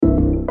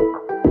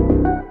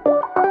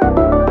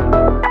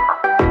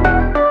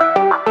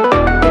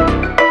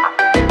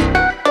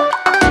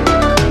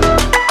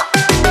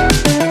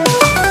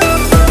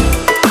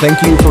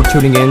Thank you for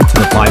tuning in to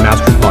the Time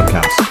Mastery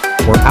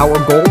Podcast, where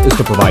our goal is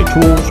to provide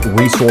tools,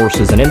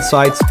 resources, and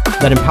insights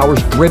that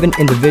empowers driven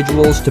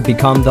individuals to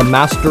become the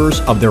masters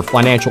of their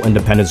financial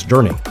independence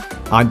journey.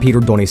 I'm Peter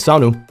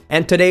Donisanu,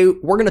 and today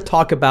we're going to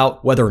talk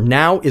about whether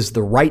now is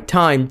the right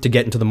time to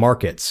get into the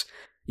markets.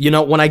 You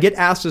know, when I get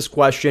asked this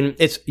question,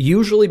 it's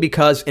usually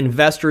because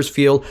investors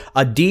feel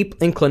a deep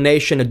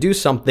inclination to do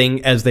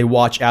something as they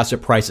watch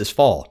asset prices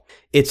fall.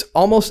 It's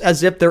almost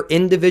as if their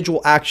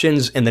individual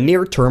actions in the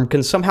near term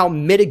can somehow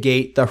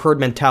mitigate the herd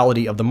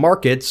mentality of the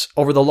markets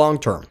over the long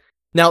term.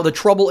 Now, the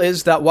trouble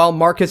is that while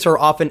markets are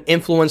often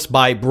influenced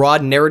by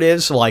broad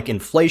narratives like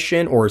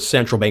inflation or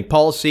central bank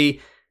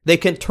policy, they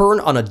can turn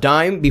on a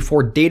dime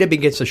before data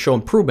begins to show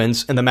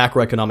improvements in the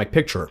macroeconomic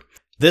picture.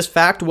 This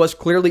fact was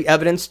clearly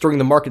evidenced during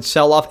the market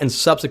sell-off and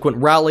subsequent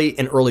rally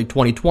in early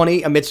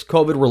 2020 amidst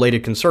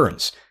COVID-related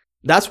concerns.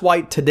 That's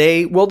why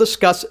today we'll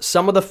discuss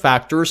some of the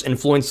factors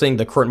influencing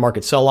the current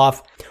market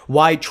sell-off,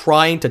 why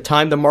trying to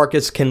time the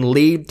markets can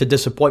lead to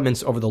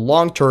disappointments over the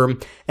long term,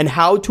 and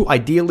how to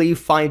ideally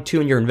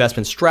fine-tune your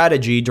investment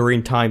strategy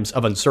during times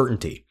of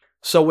uncertainty.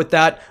 So with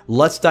that,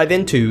 let's dive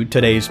into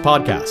today's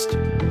podcast.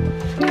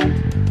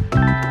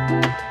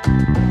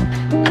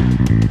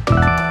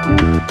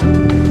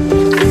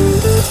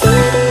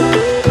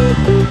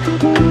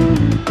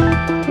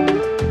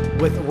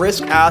 With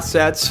risk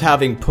assets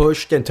having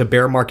pushed into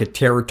bear market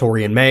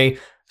territory in May,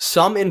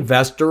 some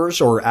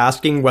investors are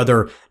asking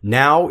whether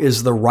now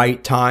is the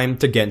right time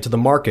to get into the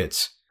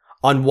markets.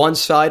 On one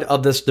side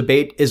of this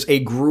debate is a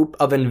group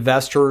of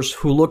investors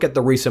who look at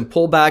the recent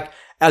pullback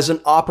as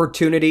an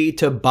opportunity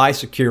to buy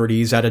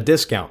securities at a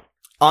discount.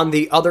 On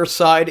the other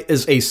side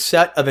is a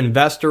set of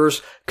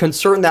investors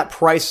concerned that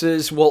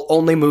prices will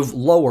only move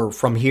lower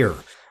from here.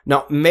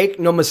 Now, make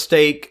no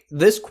mistake,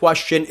 this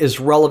question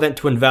is relevant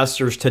to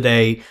investors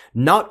today,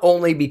 not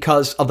only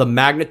because of the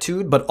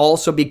magnitude, but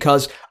also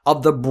because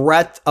of the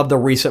breadth of the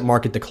recent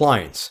market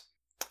declines.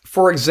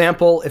 For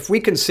example, if we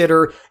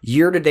consider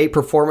year-to-date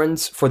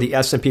performance for the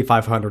S&P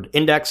 500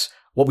 index,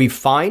 what we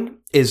find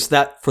is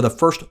that for the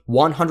first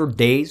 100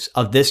 days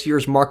of this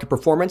year's market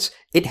performance,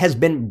 it has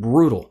been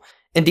brutal.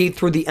 Indeed,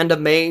 through the end of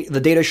May, the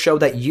data show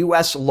that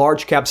U.S.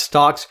 large-cap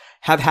stocks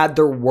have had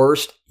their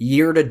worst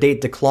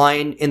year-to-date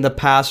decline in the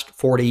past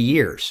 40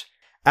 years.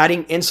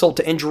 Adding insult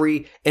to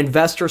injury,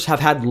 investors have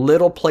had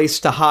little place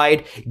to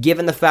hide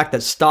given the fact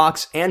that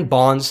stocks and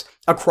bonds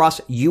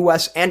across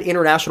U.S. and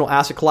international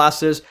asset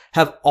classes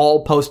have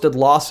all posted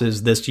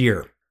losses this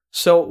year.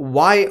 So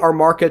why are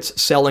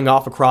markets selling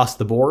off across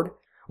the board?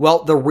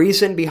 Well, the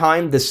reason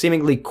behind the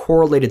seemingly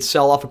correlated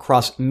sell-off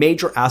across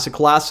major asset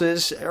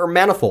classes are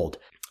manifold.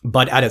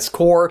 But at its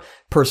core,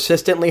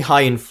 persistently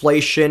high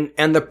inflation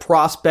and the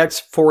prospects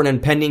for an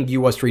impending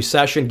U.S.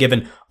 recession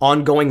given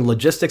ongoing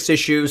logistics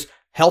issues,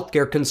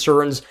 healthcare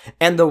concerns,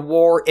 and the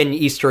war in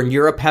Eastern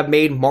Europe have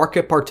made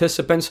market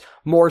participants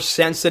more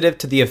sensitive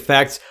to the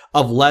effects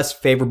of less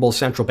favorable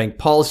central bank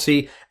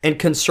policy and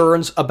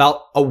concerns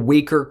about a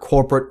weaker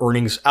corporate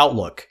earnings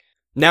outlook.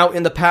 Now,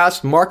 in the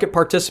past, market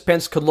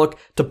participants could look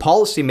to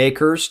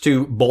policymakers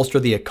to bolster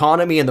the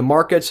economy and the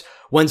markets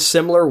when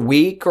similar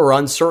weak or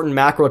uncertain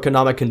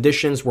macroeconomic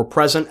conditions were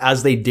present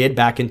as they did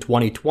back in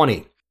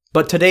 2020.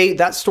 But today,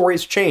 that story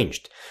has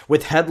changed.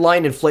 With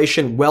headline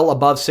inflation well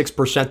above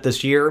 6%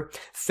 this year,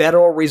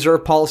 Federal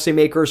Reserve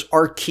policymakers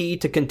are key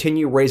to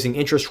continue raising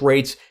interest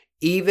rates,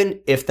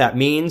 even if that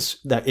means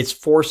that it's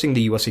forcing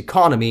the U.S.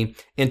 economy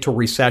into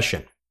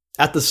recession.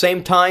 At the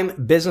same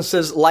time,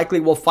 businesses likely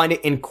will find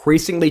it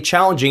increasingly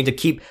challenging to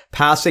keep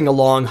passing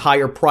along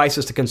higher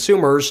prices to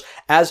consumers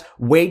as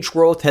wage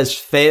growth has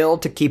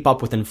failed to keep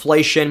up with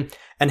inflation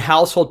and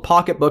household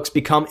pocketbooks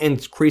become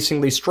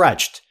increasingly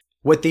stretched.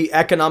 With the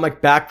economic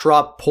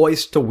backdrop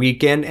poised to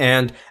weaken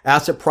and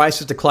asset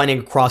prices declining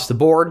across the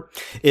board,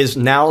 is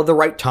now the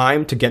right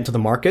time to get into the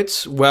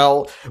markets?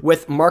 Well,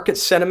 with market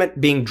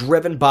sentiment being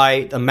driven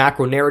by the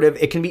macro narrative,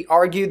 it can be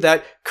argued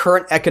that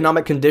current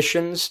economic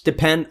conditions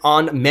depend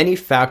on many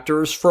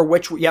factors for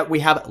which yet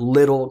we have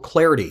little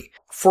clarity.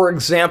 For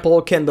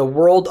example, can the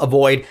world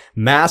avoid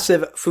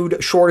massive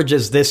food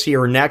shortages this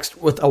year or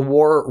next with a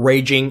war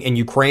raging in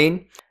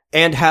Ukraine?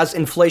 And has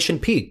inflation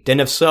peaked?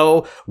 And if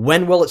so,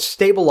 when will it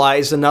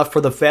stabilize enough for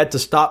the Fed to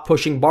stop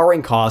pushing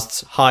borrowing costs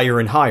higher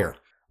and higher?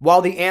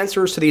 While the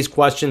answers to these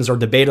questions are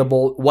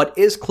debatable, what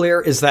is clear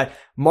is that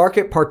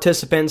market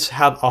participants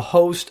have a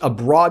host of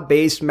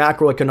broad-based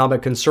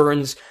macroeconomic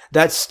concerns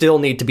that still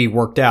need to be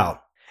worked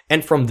out.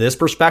 And from this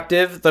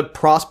perspective, the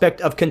prospect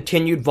of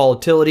continued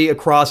volatility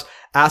across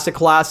asset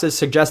classes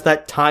suggests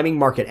that timing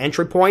market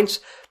entry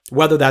points,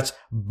 whether that's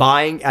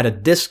buying at a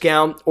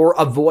discount or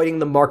avoiding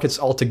the markets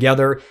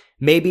altogether,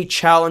 may be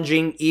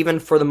challenging even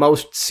for the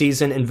most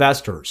seasoned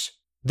investors.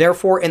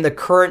 Therefore, in the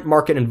current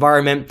market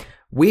environment,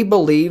 we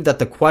believe that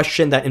the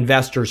question that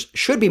investors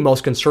should be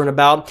most concerned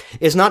about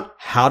is not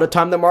how to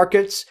time the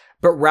markets,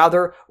 but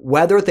rather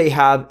whether they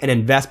have an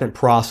investment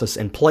process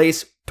in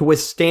place to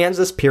withstand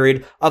this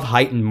period of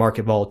heightened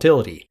market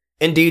volatility.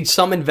 Indeed,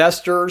 some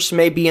investors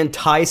may be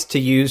enticed to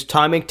use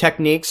timing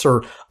techniques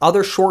or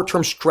other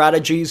short-term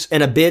strategies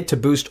in a bid to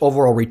boost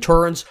overall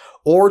returns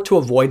or to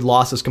avoid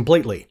losses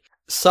completely.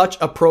 Such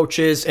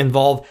approaches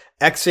involve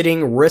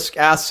exiting risk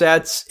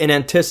assets in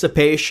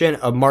anticipation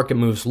of market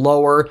moves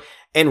lower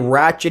and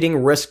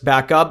ratcheting risk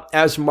back up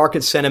as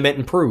market sentiment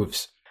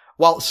improves.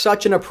 While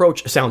such an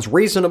approach sounds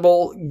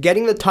reasonable,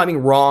 getting the timing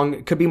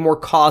wrong could be more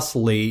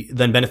costly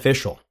than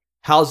beneficial.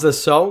 How's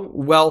this so?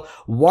 Well,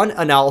 one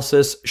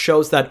analysis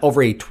shows that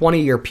over a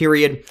 20-year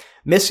period,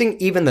 missing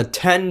even the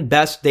 10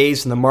 best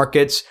days in the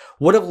markets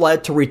would have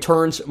led to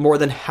returns more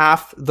than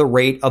half the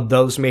rate of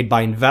those made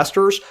by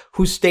investors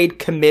who stayed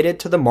committed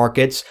to the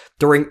markets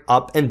during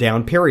up and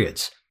down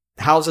periods.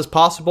 How is this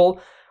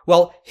possible?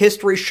 Well,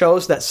 history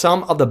shows that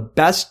some of the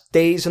best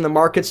days in the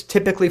markets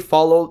typically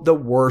follow the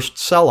worst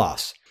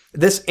sell-offs.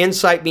 This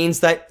insight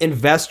means that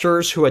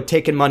investors who had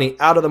taken money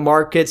out of the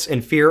markets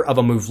in fear of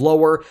a move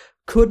lower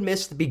could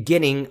miss the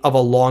beginning of a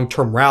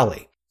long-term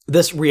rally.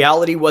 This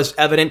reality was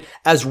evident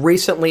as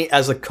recently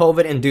as the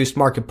COVID-induced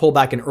market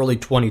pullback in early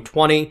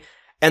 2020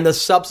 and the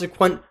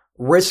subsequent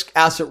risk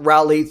asset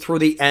rally through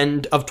the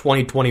end of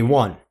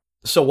 2021.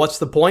 So what's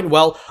the point?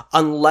 Well,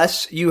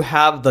 unless you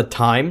have the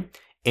time,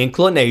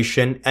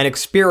 inclination, and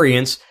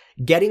experience,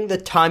 getting the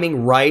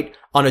timing right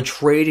on a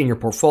trade in your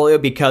portfolio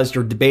because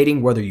you're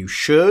debating whether you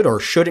should or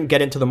shouldn't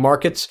get into the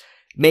markets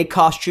may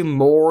cost you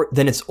more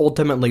than it's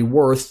ultimately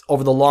worth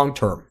over the long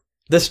term.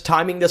 This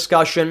timing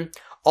discussion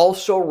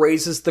also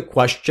raises the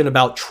question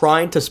about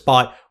trying to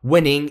spot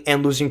winning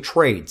and losing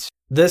trades.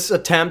 This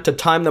attempt to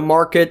time the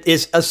market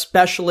is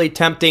especially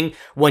tempting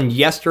when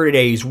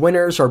yesterday's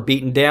winners are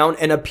beaten down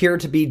and appear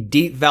to be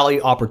deep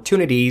value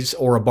opportunities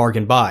or a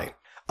bargain buy.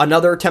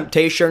 Another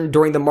temptation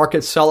during the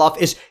market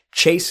sell-off is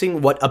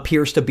chasing what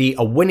appears to be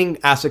a winning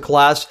asset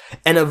class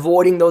and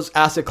avoiding those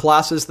asset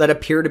classes that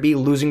appear to be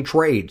losing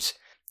trades.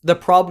 The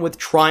problem with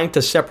trying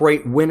to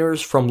separate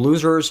winners from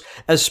losers,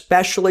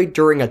 especially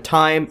during a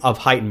time of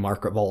heightened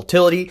market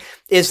volatility,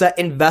 is that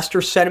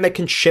investor sentiment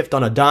can shift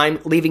on a dime,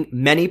 leaving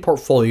many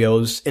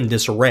portfolios in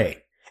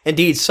disarray.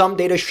 Indeed, some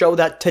data show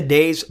that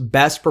today's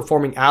best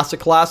performing asset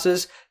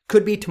classes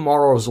could be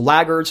tomorrow's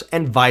laggards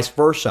and vice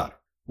versa.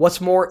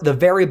 What's more, the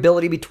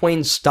variability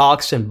between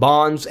stocks and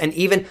bonds and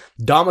even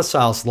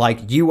domiciles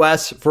like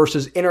US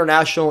versus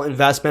international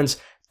investments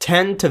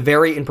tend to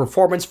vary in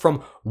performance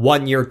from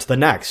one year to the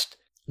next.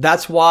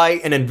 That's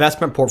why an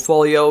investment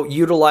portfolio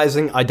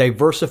utilizing a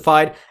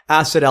diversified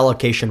asset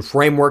allocation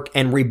framework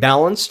and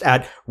rebalanced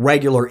at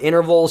regular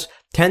intervals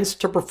tends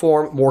to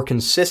perform more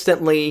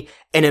consistently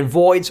and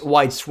avoids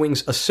wide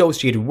swings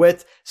associated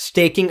with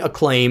staking a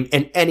claim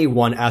in any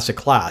one asset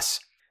class.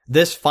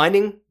 This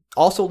finding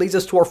also leads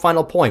us to our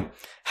final point,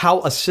 how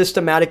a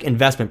systematic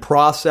investment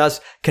process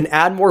can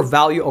add more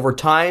value over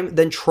time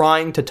than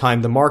trying to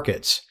time the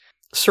markets.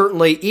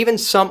 Certainly, even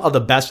some of the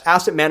best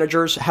asset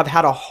managers have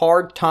had a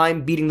hard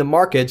time beating the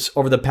markets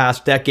over the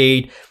past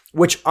decade,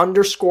 which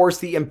underscores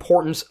the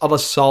importance of a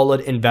solid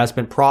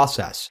investment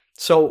process.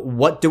 So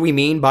what do we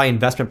mean by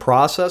investment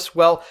process?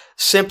 Well,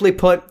 simply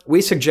put,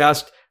 we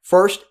suggest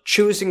first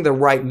choosing the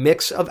right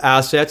mix of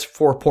assets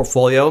for a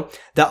portfolio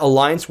that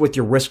aligns with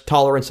your risk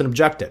tolerance and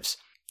objectives.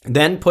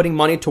 Then putting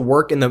money to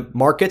work in the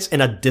markets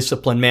in a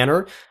disciplined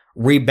manner,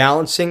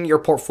 rebalancing your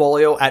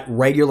portfolio at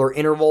regular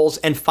intervals,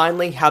 and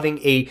finally having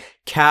a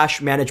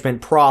cash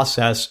management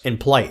process in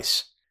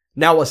place.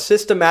 Now, a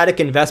systematic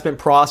investment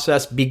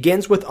process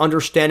begins with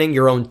understanding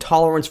your own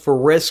tolerance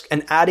for risk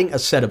and adding a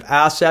set of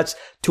assets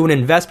to an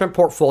investment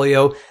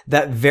portfolio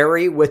that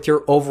vary with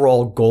your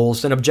overall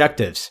goals and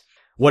objectives.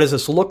 What does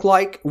this look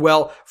like?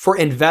 Well, for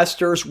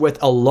investors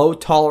with a low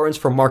tolerance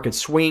for market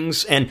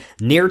swings and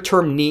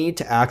near-term need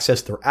to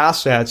access their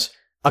assets,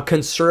 a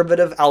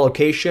conservative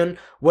allocation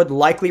would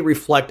likely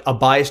reflect a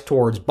bias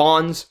towards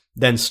bonds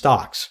than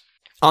stocks.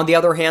 On the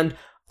other hand,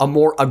 a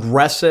more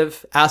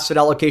aggressive asset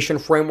allocation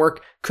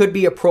framework could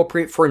be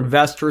appropriate for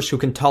investors who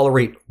can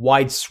tolerate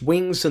wide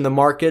swings in the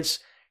markets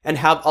and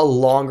have a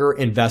longer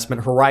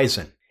investment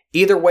horizon.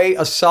 Either way,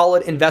 a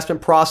solid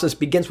investment process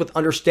begins with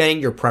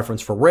understanding your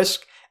preference for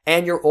risk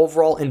and your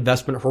overall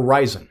investment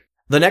horizon.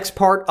 The next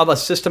part of a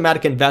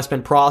systematic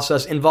investment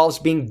process involves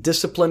being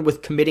disciplined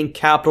with committing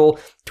capital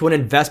to an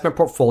investment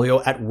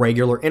portfolio at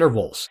regular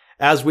intervals.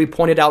 As we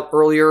pointed out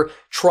earlier,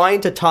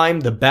 trying to time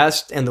the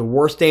best and the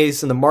worst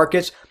days in the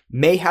markets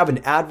may have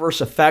an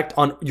adverse effect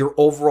on your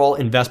overall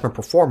investment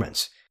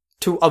performance.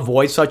 To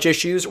avoid such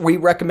issues, we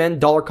recommend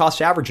dollar cost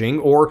averaging,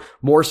 or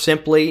more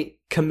simply,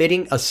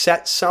 committing a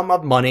set sum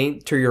of money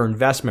to your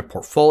investment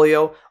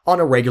portfolio on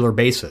a regular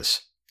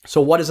basis. So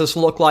what does this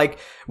look like?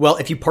 Well,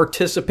 if you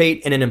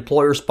participate in an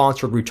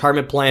employer-sponsored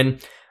retirement plan,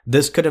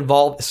 this could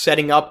involve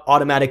setting up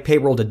automatic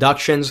payroll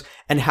deductions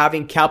and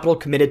having capital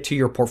committed to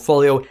your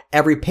portfolio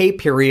every pay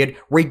period,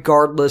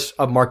 regardless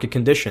of market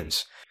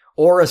conditions.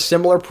 Or a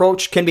similar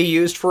approach can be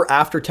used for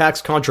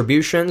after-tax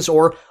contributions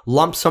or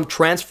lump sum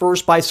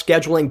transfers by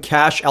scheduling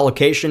cash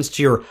allocations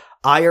to your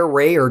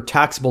IRA or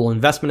taxable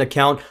investment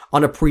account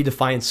on a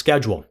predefined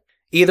schedule.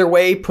 Either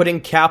way, putting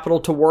capital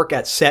to work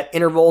at set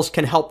intervals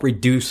can help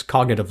reduce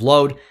cognitive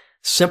load,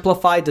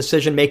 simplify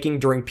decision-making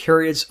during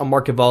periods of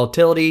market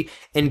volatility,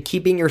 and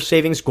keeping your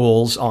savings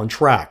goals on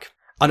track.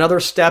 Another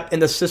step in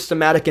the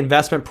systematic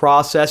investment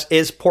process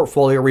is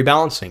portfolio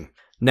rebalancing.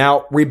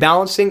 Now,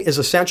 rebalancing is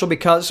essential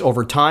because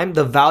over time,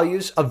 the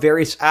values of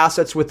various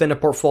assets within a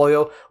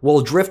portfolio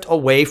will drift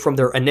away from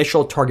their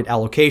initial target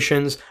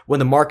allocations when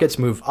the markets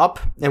move up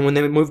and when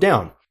they move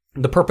down.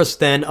 The purpose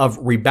then of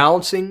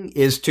rebalancing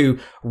is to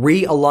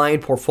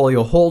realign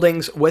portfolio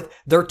holdings with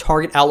their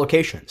target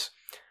allocations.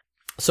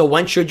 So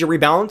when should you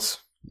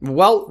rebalance?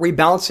 Well,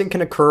 rebalancing can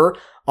occur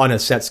on a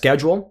set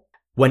schedule,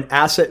 when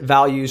asset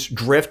values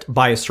drift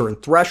by a certain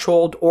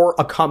threshold, or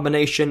a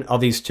combination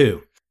of these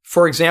two.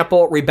 For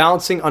example,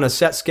 rebalancing on a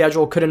set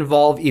schedule could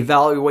involve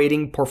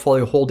evaluating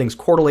portfolio holdings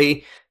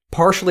quarterly,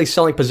 partially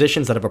selling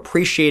positions that have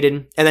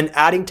appreciated, and then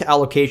adding to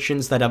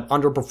allocations that have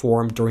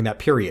underperformed during that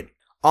period.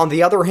 On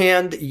the other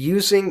hand,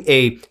 using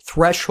a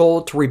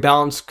threshold to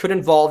rebalance could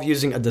involve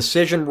using a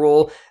decision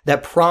rule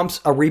that prompts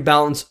a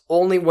rebalance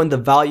only when the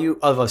value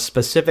of a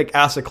specific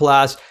asset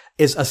class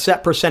is a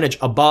set percentage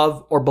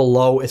above or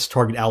below its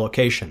target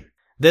allocation.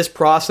 This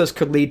process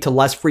could lead to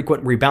less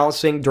frequent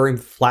rebalancing during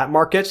flat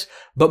markets,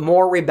 but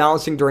more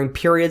rebalancing during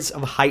periods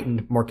of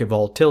heightened market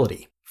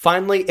volatility.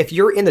 Finally, if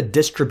you're in the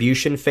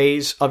distribution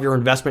phase of your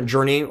investment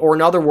journey, or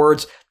in other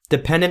words,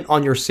 dependent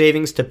on your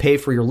savings to pay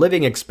for your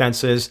living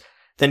expenses,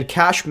 then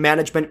cash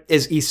management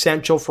is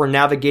essential for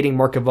navigating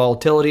market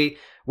volatility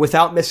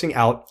without missing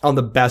out on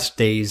the best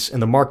days in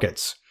the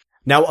markets.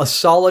 Now, a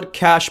solid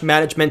cash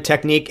management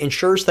technique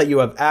ensures that you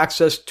have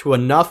access to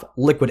enough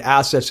liquid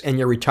assets in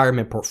your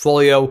retirement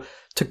portfolio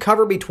to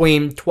cover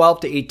between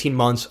 12 to 18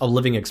 months of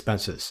living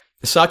expenses.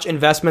 Such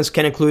investments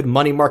can include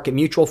money market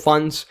mutual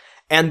funds,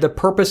 and the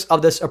purpose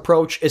of this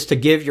approach is to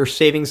give your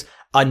savings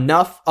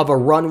enough of a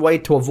runway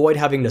to avoid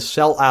having to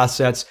sell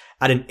assets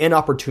at an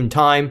inopportune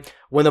time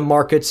when the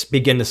markets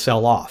begin to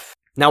sell off.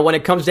 Now, when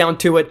it comes down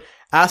to it,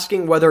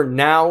 asking whether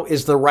now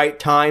is the right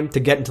time to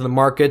get into the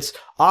markets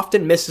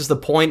often misses the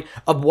point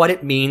of what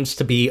it means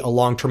to be a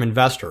long-term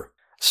investor.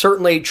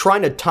 Certainly,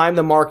 trying to time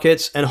the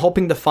markets and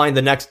hoping to find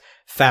the next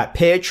fat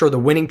pitch or the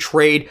winning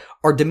trade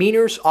are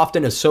demeanors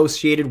often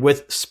associated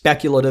with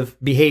speculative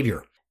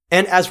behavior.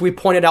 And as we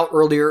pointed out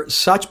earlier,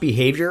 such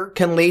behavior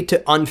can lead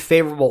to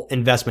unfavorable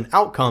investment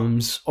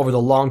outcomes over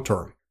the long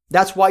term.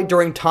 That's why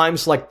during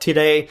times like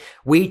today,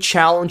 we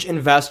challenge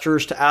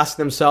investors to ask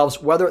themselves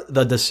whether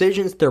the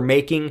decisions they're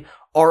making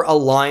are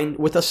aligned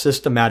with a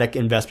systematic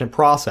investment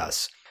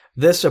process.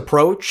 This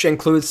approach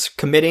includes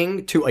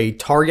committing to a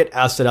target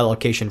asset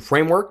allocation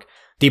framework,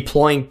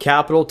 deploying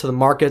capital to the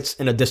markets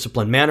in a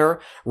disciplined manner,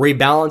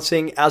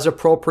 rebalancing as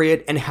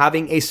appropriate, and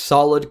having a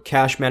solid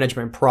cash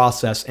management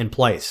process in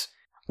place.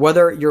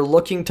 Whether you're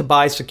looking to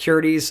buy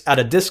securities at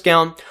a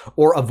discount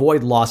or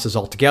avoid losses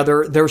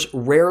altogether, there's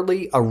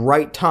rarely a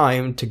right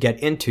time to get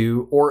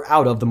into or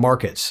out of the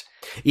markets.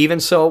 Even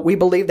so, we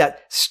believe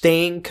that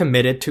staying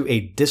committed to a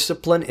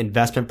disciplined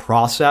investment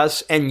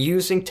process and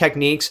using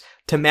techniques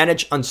to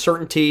manage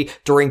uncertainty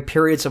during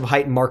periods of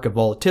heightened market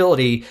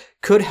volatility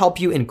could help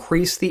you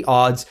increase the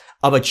odds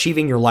of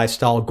achieving your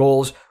lifestyle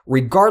goals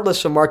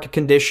regardless of market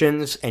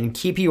conditions and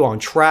keep you on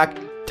track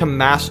to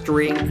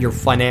mastering your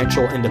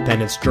financial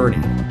independence journey.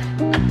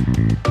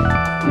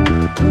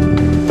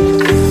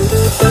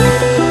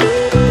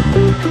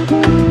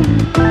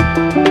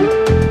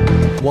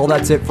 Well,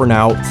 that's it for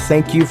now.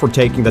 Thank you for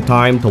taking the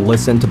time to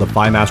listen to the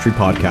FI Mastery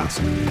podcast.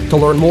 To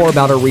learn more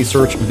about our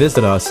research,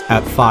 visit us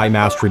at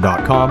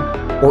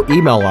FIMastery.com or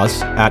email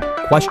us at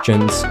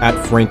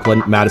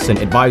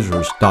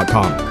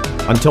questions@franklinmadisonadvisors.com.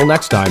 Until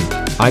next time,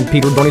 I'm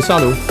Peter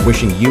Donisanu,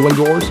 wishing you and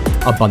yours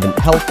abundant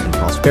health and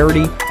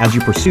prosperity as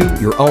you pursue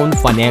your own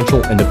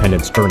financial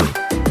independence journey.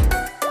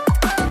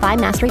 FI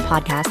Mastery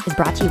Podcast is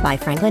brought to you by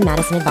Franklin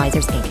Madison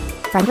Advisors, Inc.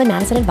 Franklin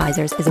Madison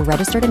Advisors is a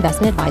registered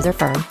investment advisor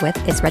firm with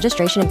its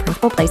registration and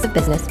principal place of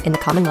business in the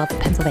Commonwealth of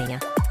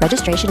Pennsylvania.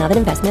 Registration of an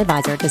investment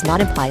advisor does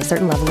not imply a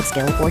certain level of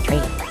skill or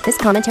training. This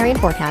commentary and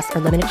forecasts are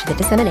limited to the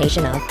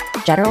dissemination of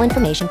general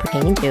information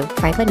pertaining to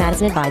Franklin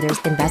Madison Advisors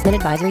investment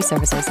advisory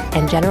services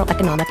and general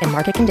economic and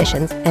market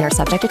conditions and are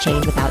subject to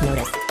change without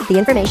notice. The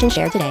information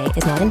shared today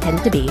is not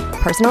intended to be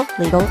personal,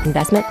 legal,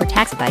 investment, or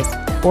tax advice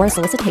or a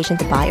solicitation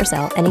to buy or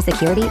sell any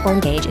security or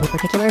engage in a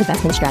particular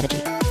investment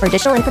strategy. For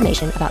additional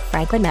information about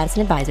Franklin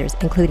Madison Advisors,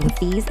 including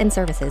fees and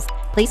services,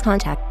 please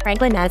contact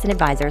Franklin Madison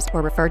Advisors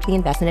or refer to the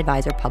Investment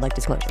Advisor Public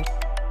Disclosures.